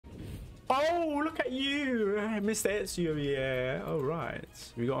Oh, look at you, Mr. Ezio. Yeah. All right.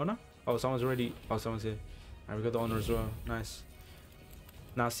 We got honor. Oh, someone's already. Oh, someone's here. And we got the honor as well. Nice.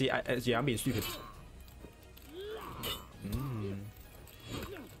 Now, see, yeah, I'm being stupid.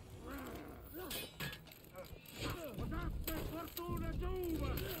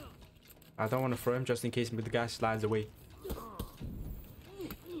 I don't want to throw him just in case the guy slides away.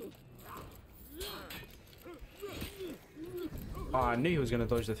 Oh, I knew he was going to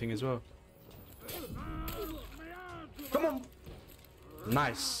dodge the thing as well. Come on.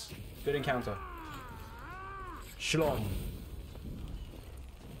 Nice. Good encounter. Shalom.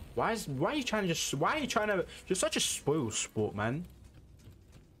 Why are you trying to you're such a spoil sport, man.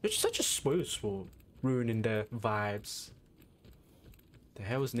 You're such a spoil sport. Ruining the vibes. The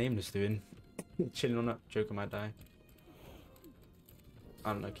hell is Nameless doing? Chilling on that. Joker might die.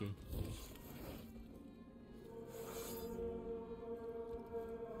 Unlucky.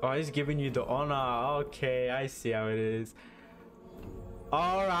 Oh, he's giving you the honor. Okay, I see how it is.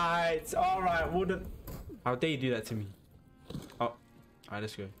 Alright, alright. Wouldn't. How dare you do that to me? Oh, alright,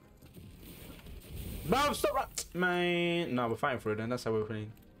 let's go. No, stop that! Man. No, we're fighting for it then. That's how we're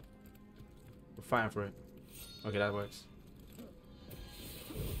playing. We're fighting for it. Okay, that works.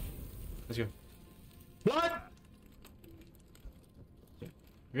 Let's go. Blood! Okay.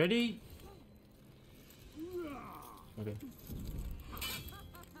 Ready? Okay.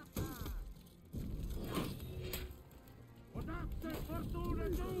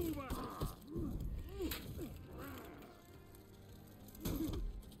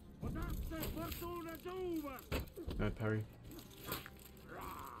 No parry.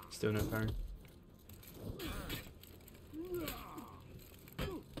 Still no parry.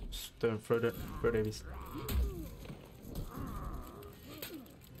 Don't throw it. Throw Davies.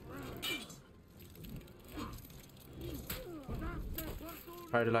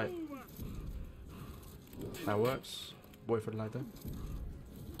 Parry the light. That works. Wait for the light though.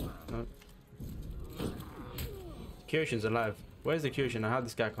 No. Kyoshin's alive. Where's the Kyoshin? How did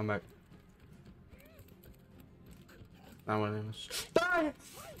this guy come back? That one of them. Die!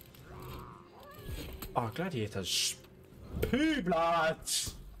 Oh, gladiators. Poo blood!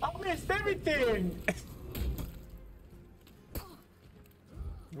 I missed everything!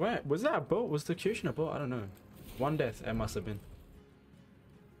 Where? Was that a boat? Was the Kyoshin a boat? I don't know. One death, it must have been.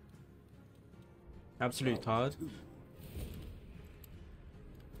 Absolute hard.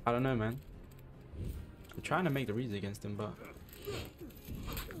 I don't know, man. I'm trying to make the reads against him, but...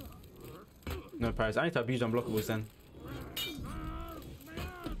 No parries. I need to abuse unblockables then.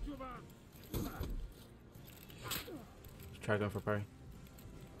 Try going for parry.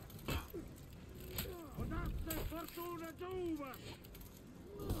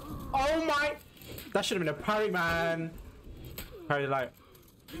 Oh my! That should have been a parry, man. Parry the light.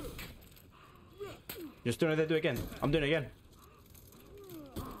 Just doing it. Do it again. I'm doing it again.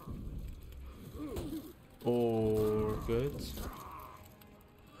 Oh, good.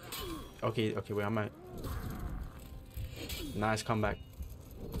 Okay, okay, wait, I might. Nice comeback.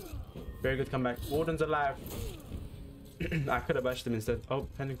 Very good comeback. Warden's alive. I could have bashed him instead. Oh,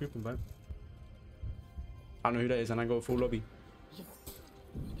 pending group invite. I don't know who that is, and I go full lobby.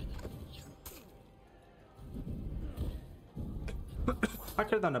 I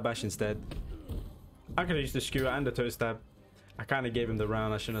could have done a bash instead. I could have used the skewer and the toe stab. I kind of gave him the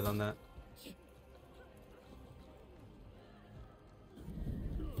round. I shouldn't have done that.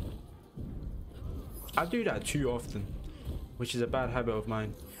 I do that too often, which is a bad habit of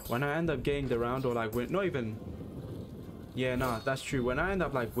mine. When I end up getting the round or like win, not even. Yeah, nah, that's true. When I end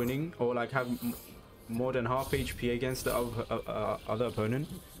up like winning or like have more than half HP against the other opponent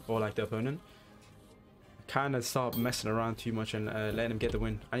or like the opponent, I kind of start messing around too much and letting him get the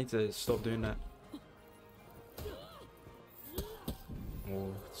win. I need to stop doing that.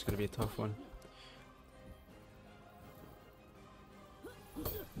 Oh, it's gonna be a tough one.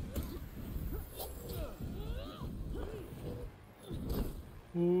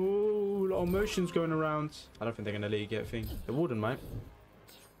 Ooh, a lot of motions going around. I don't think they're gonna let you get a thing. The warden might.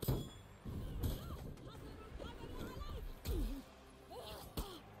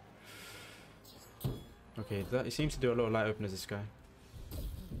 Okay, that he seems to do a lot of light openers, this guy.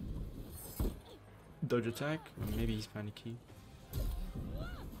 Dodge attack. Maybe he's panicky.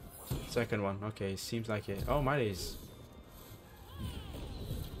 Second one. Okay, seems like it. Oh my days.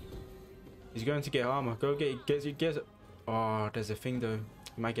 He's going to get armor. Go get. Oh, there's a thing though.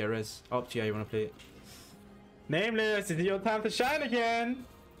 You might get res. Up to you how you want to play it. Nameless, it's your time to shine again.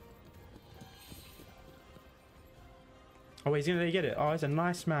 Oh, he's gonna let you get it. Oh, he's a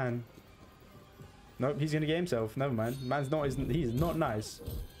nice man. Nope, he's gonna get himself. Never mind. Man's not. He's not nice.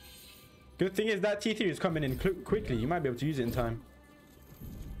 Good thing is that T3 is coming in quickly. You might be able to use it in time.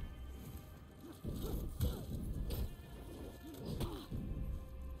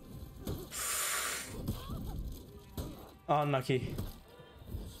 Unlucky.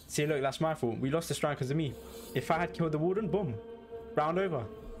 See, look, that's my fault. We lost this round because of me. If I had killed the warden, boom. Round over.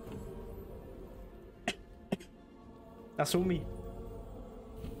 That's all me.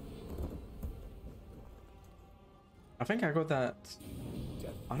 I think I got that.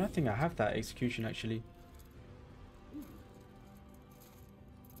 I don't think I have that execution actually.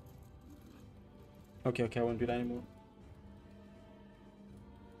 Okay, I won't do that anymore.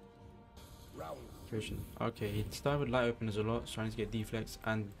 Okay, he started with light openers a lot, trying to get deflex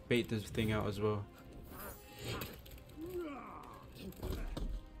and bait this thing out as well.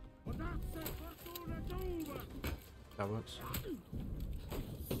 That works.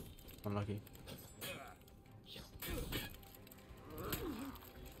 Unlucky.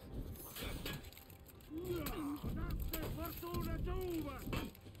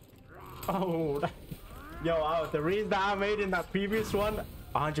 Oh, yo, the reason that I made in that previous one,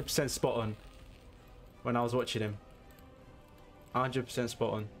 100% spot on. When I was watching him, 100%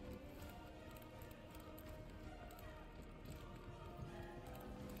 spot on.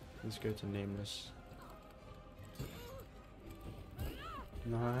 Let's go to nameless.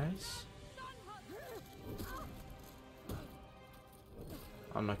 Nice.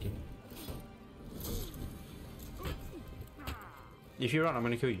 Unlucky. If you run, I'm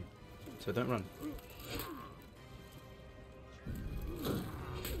gonna kill you. So don't run.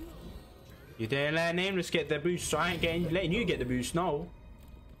 You didn't let Nameless get the boost, so I ain't letting you get the boost, no.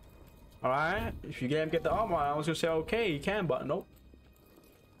 Alright? If you let him get the armor, I was gonna say, okay, you can, but nope.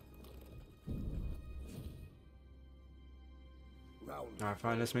 Alright,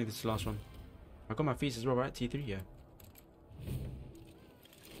 fine, let's make this the last one. I got my feast as well, right? T3, yeah.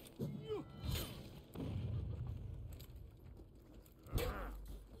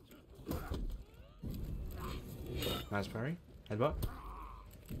 Nice parry. Headbutt.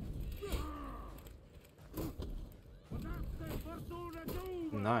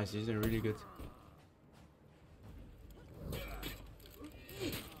 Nice, he's doing really good.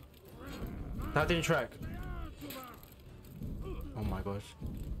 That didn't track. Oh my gosh.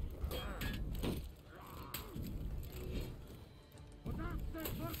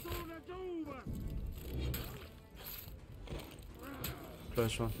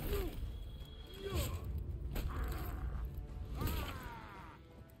 First one.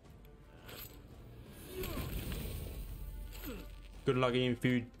 Good luck eating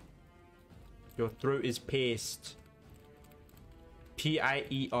food. Your throat is pierced.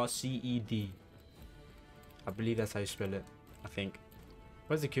 P-I-E-R-C-E-D. I believe that's how you spell it. I think.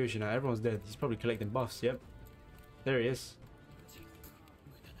 Where's the Kyoshi now? Everyone's dead. He's probably collecting buffs. Yep. There he is.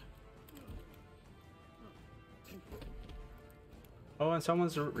 Oh, and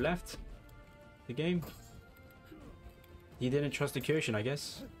someone's left the game. He didn't trust the Kyoshi, I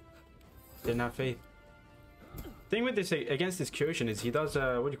guess. Didn't have faith. Thing with this against this Kyoshi is he does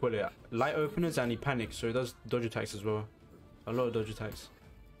what do you call it? Light openers, and he panics, so he does dodge attacks as well. A lot of dodge attacks.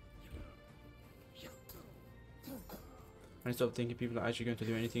 I stop thinking people are actually going to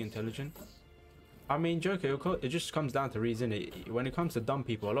do anything intelligent. I mean, Joker, it just comes down to reason. When it comes to dumb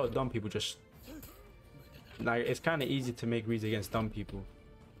people, a lot of dumb people just like, it's kind of easy to make reads against dumb people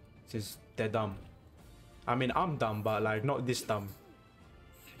since they're dumb. I mean, I'm dumb, but like not this dumb.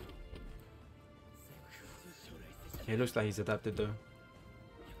 It looks like he's adapted though.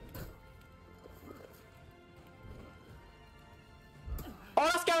 Oh,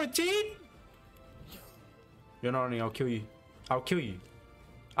 that's guaranteed. You're not running. I'll kill you. I'll kill you.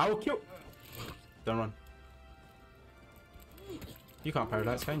 I will kill. Don't run. You can't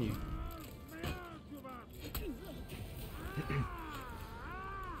paralyze, can you?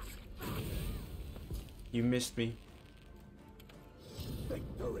 You missed me.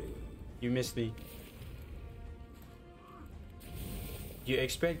 You missed me. You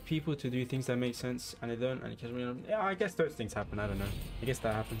expect people to do things that make sense and they don't, and yeah, I guess those things happen. I don't know. I guess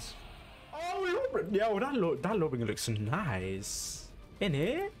that happens. Oh, yo, that lobbing looks nice,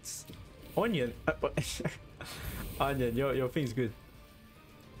 innit? Onion, onion, your thing's good.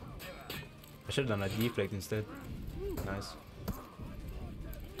 I should have done a deflect instead. Nice.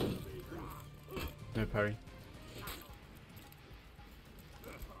 No parry.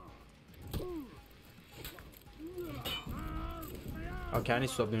 Okay, I need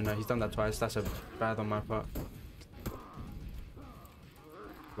to stop doing that. He's done that twice. That's a bad on my part.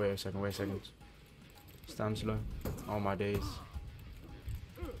 Wait a second. Stand slow. Oh my days.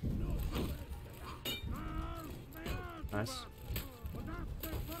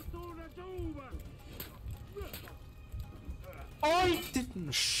 I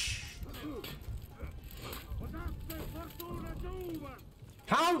didn't. Shh.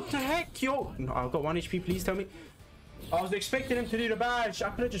 How the heck, yo? No, I've got 1 HP. Please tell me. I was expecting him to do the badge. I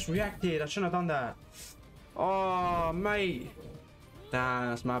could have just reacted. I shouldn't have done that. Oh, mate. Damn,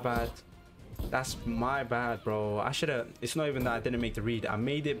 that's my bad. That's my bad, bro. I should have. It's not even that I didn't make the read. I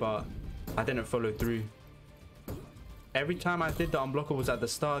made it, but I didn't follow through. Every time I did the unblockables at the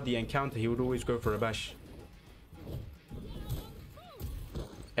start of the encounter, he would always go for a bash.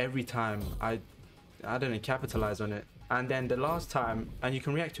 Every time. I didn't capitalize on it. And then the last time, and you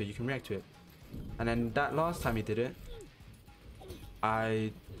can react to it. You can react to it. And then that last time he did it,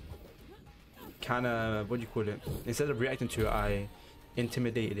 I kind of, what do you call it? Instead of reacting to it, I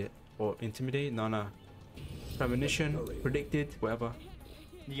intimidated it. Or intimidate? No. Premonition, predicted, whatever.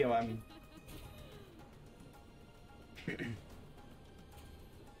 You get what I mean?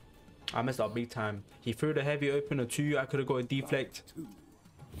 I messed up big time. He threw the heavy opener too. I could have got a deflect.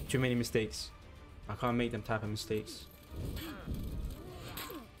 Too many mistakes. I can't make them type of mistakes.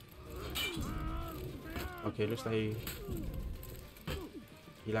 Okay, looks like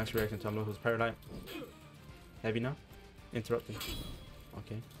he likes reacting to unlockables. Paralyte. Heavy now. Interrupting.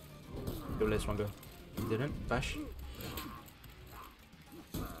 Okay. Go, let's one go. He didn't. Bash.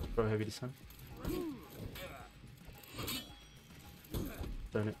 Throw heavy this time.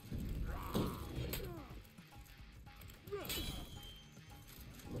 Burn it.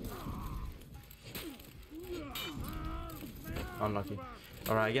 Unlucky.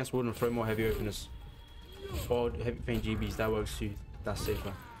 Alright, against Warden, throw more heavy openers. Or heavy paint GBs, that works too. That's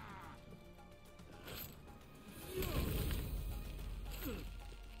safer.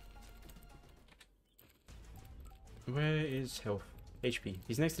 Where is health? HP.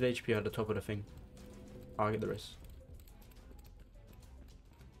 He's next to the HP at the top of the thing. I'll get the rest.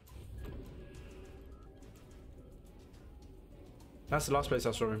 That's the last place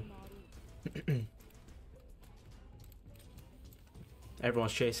I saw him.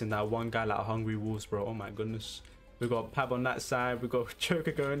 Everyone's chasing that one guy like a hungry wolves, bro. Oh my goodness. We got Pab on that side. We got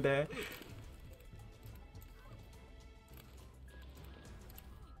Joker going there.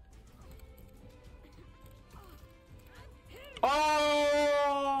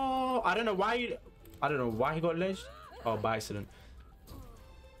 Oh! I don't know why he got ledged. Oh, by accident.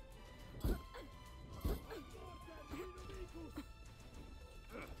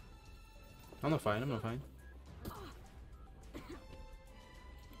 I'm not fine.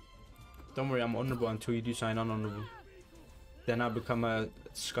 Don't worry, I'm honorable until you do sign unhonorable. Then I become a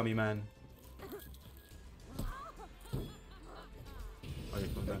scummy man.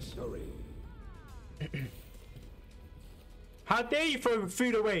 How dare you throw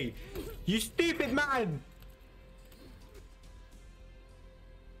food away? You stupid man!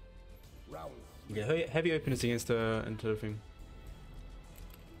 Yeah, heavy openers against the into the thing.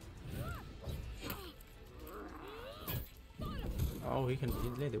 Oh, he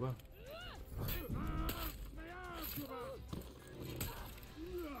laid it well.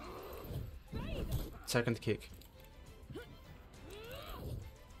 Second kick.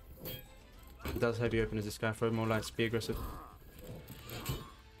 He does heavy openers, this guy. Throw more lights, be aggressive.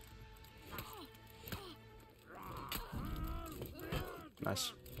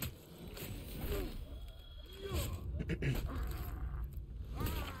 Nice.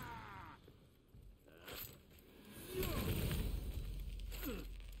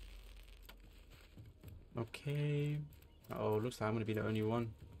 Okay. Oh, looks like I'm gonna be the only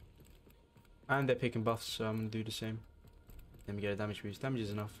one. And they're picking buffs, so I'm gonna do the same. Let me get a damage boost. Damage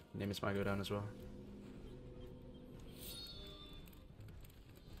is enough. Limits might go down as well.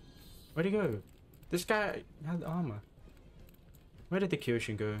 Where'd he go? This guy had armor. Where did the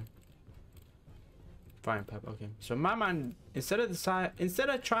Kyoshin go? Fine, Pep. Okay. So my man, instead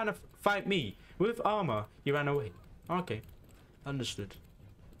of trying to fight me with armor, he ran away. Okay. Understood.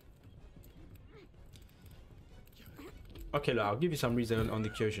 Okay, look, I'll give you some reason on the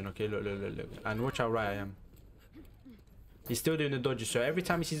Kyoshin. Okay, look. And watch how right I am. He's still doing the dodges, so every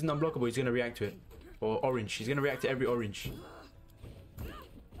time he sees an unblockable, he's gonna react to it. Or orange. He's gonna react to every orange.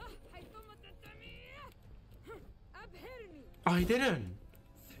 Oh, he didn't.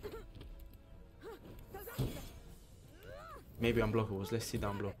 Maybe unblockables. Let's see the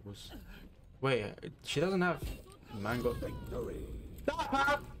unblockables. Wait, she doesn't have mango.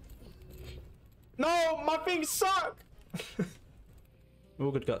 Stop! No, my things suck.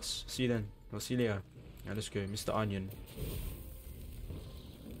 All good guts. See you then. I'll see you later. Yeah, let's go, Mr. Onion.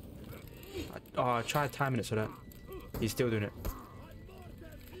 I tried timing it so that he's still doing it.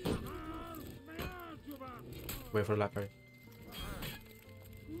 Wait for a lap, right?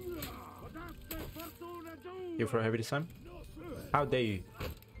 You throw heavy this time? How dare you?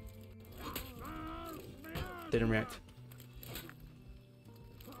 Didn't react.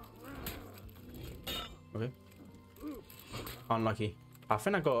 Okay. Unlucky. I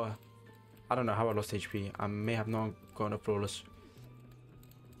think I got a... I don't know how I lost HP. I may have not gotten a flawless.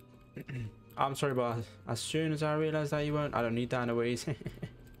 I'm sorry, but as soon as I realized that you weren't, I don't need that anyways.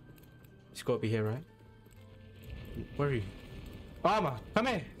 It's gotta be here, right? Where are you? Armor, come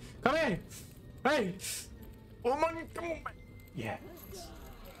here! Come here! Hey! Oh my, come on, man! Yeah.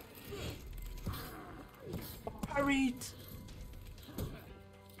 Parried!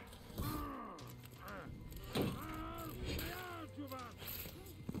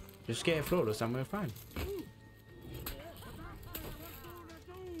 Just get it flawless and we're fine.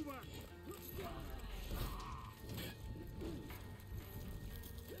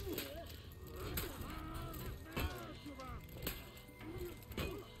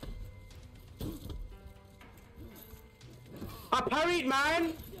 I parried,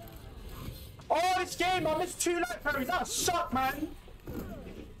 man! Oh, this game, I missed 2 light parries. That sucked, man!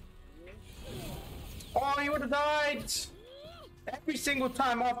 Oh, he would have died! Every single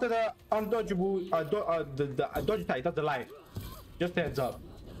time after the undodgeable, the dodge attack, he does the light. Just a heads up.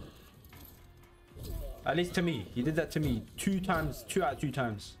 At least to me. He did that to me 2 times, 2 out of 2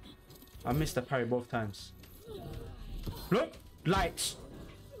 times. I missed the parry both times. Look! Lights!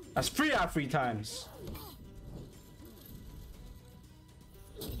 That's 3 out of 3 times.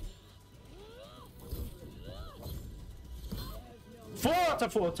 4 out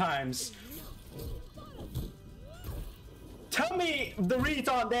of 4 times. Tell me the reads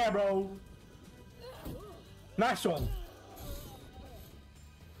aren't there, bro. Nice one.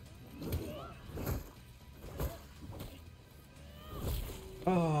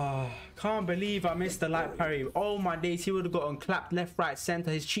 Oh, can't believe I missed the light parry. Oh my days, he would have gotten clapped left, right, center.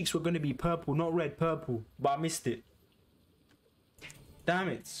 His cheeks were going to be purple, not red, purple. But I missed it. Damn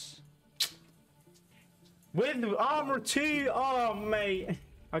it. With armor 2, oh mate.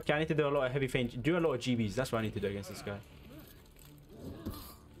 Okay, I need to do a lot of heavy feint. Do a lot of GBs. That's what I need to do against this guy.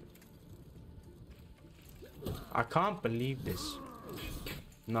 I can't believe this.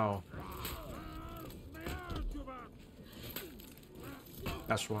 No.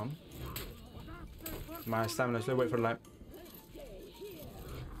 That's wrong. My stamina's low. Wait for the light.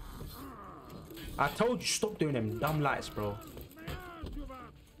 I told you stop doing them dumb lights, bro.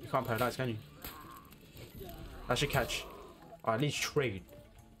 You can't play lights, can you? I should catch. Or at least trade.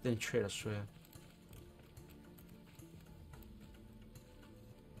 Then trade, I swear.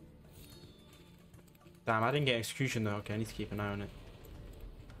 Damn, I didn't get execution though. Okay, I need to keep an eye on it.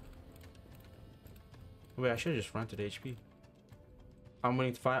 Wait, I should have just run to the HP. I'm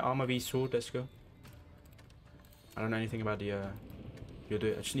willing to fight. Armor v sword, let's go. I don't know anything about the you'll do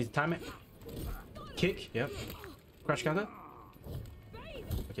it. I just need to time it. Kick, yep. Crash counter.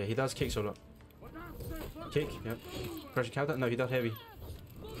 Okay, he does kick solo. Kick, yep. Crash counter. No, he does heavy.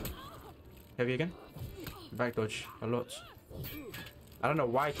 Heavy again. Back dodge a lot. I don't know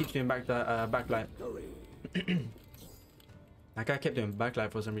why he keeps doing backlight. That guy kept doing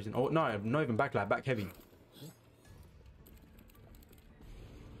backlight for some reason. Oh no, not even backlight, back heavy.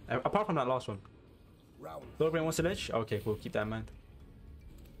 Apart from that last one. Lord Brain wants to ledge? Okay, cool, keep that in mind.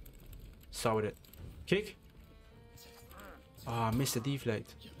 Saw with it. Kick. Oh, I missed the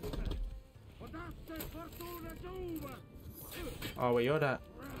deflect. Oh wait, you're that.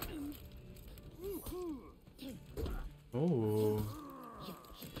 Oh.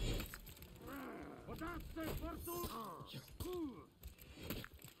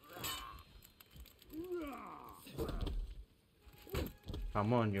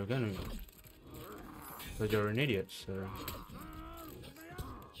 Come on, you're gonna. But you're an idiot, so.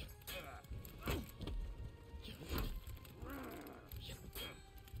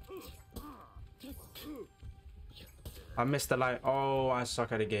 I missed the light. Oh, I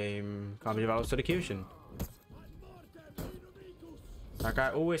suck at the game. Can't believe I lost to the Kyushin. Like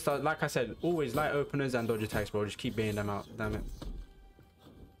I always start, like I said, always light openers and dodge attacks, bro. Just keep baiting them out. Damn it.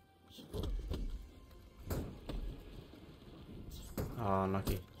 Oh,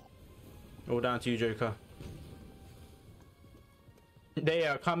 unlucky. All down to you, Joker. They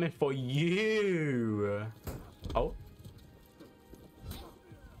are coming for you. Oh.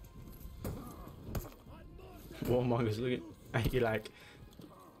 Warmonger's looking at you like.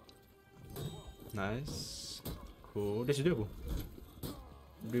 Nice. Cool. This is doable.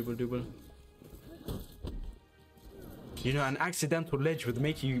 Doable. You know, an accidental ledge would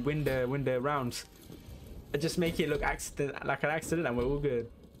make you win the rounds. Just make it look like an accident and we're all good.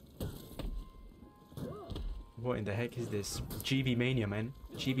 What in the heck is this? GB Mania, man.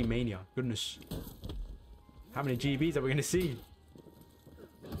 GB Mania. Goodness. How many GBs are we going to see?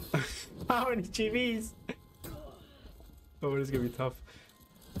 How many GBs? Oh, this is gonna be tough.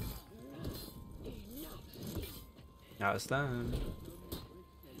 Outstand.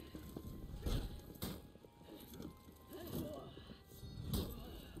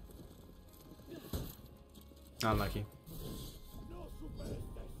 Unlucky.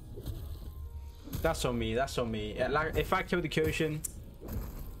 That's on me. That's on me. Yeah, like if I killed the Kyoshin,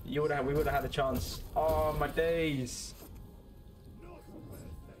 we would have had a chance. Oh my days!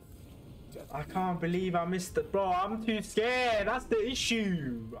 I can't believe I missed it, bro. I'm too scared. That's the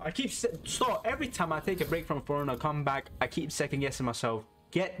issue. I keep stop every time I take a break from forhonor, come back. I keep second guessing myself.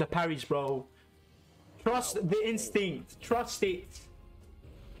 Get the parries, bro. Trust the instinct. Trust it.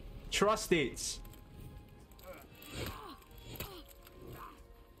 Trust it.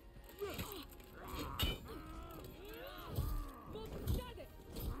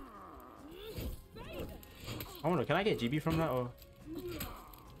 I wonder, can I get GB from that or?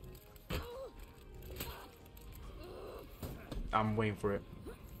 I'm waiting for it.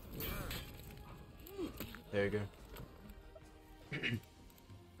 There you go.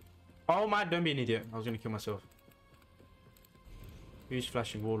 Oh my, don't be an idiot. I was gonna kill myself. Who's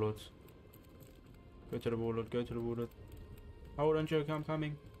flashing warlords? Go to the warlord, go to the warlord. Hold on, Joker, I'm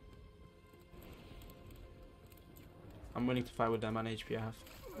coming. I'm willing to fight with that amount of HP I have.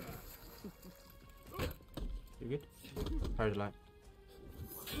 You good? Parry the light.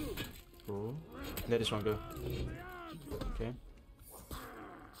 Cool. Let this one go. Okay.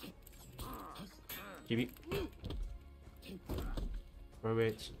 GB.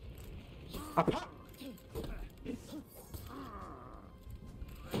 Wait. Up.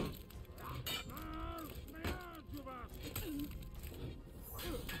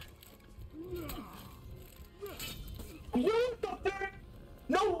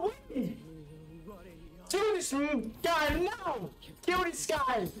 No way! Kill this guy now! Kill this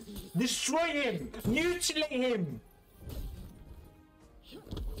guy! Destroy him! Mutilate him!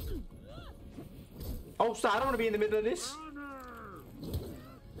 Oh, so I don't want to be in the middle of this.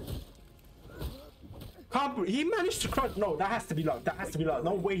 Can't, he managed to crush. No, that has to be luck. That has to be luck.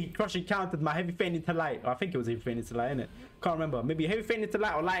 No way he crushed and countered my heavy feint into light. Oh, I think it was heavy feint into light, innit? Can't remember. Maybe heavy feint into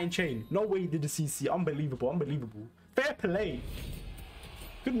light or light and chain. No way he did the CC. Unbelievable. Unbelievable. Fair play.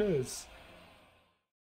 Goodness.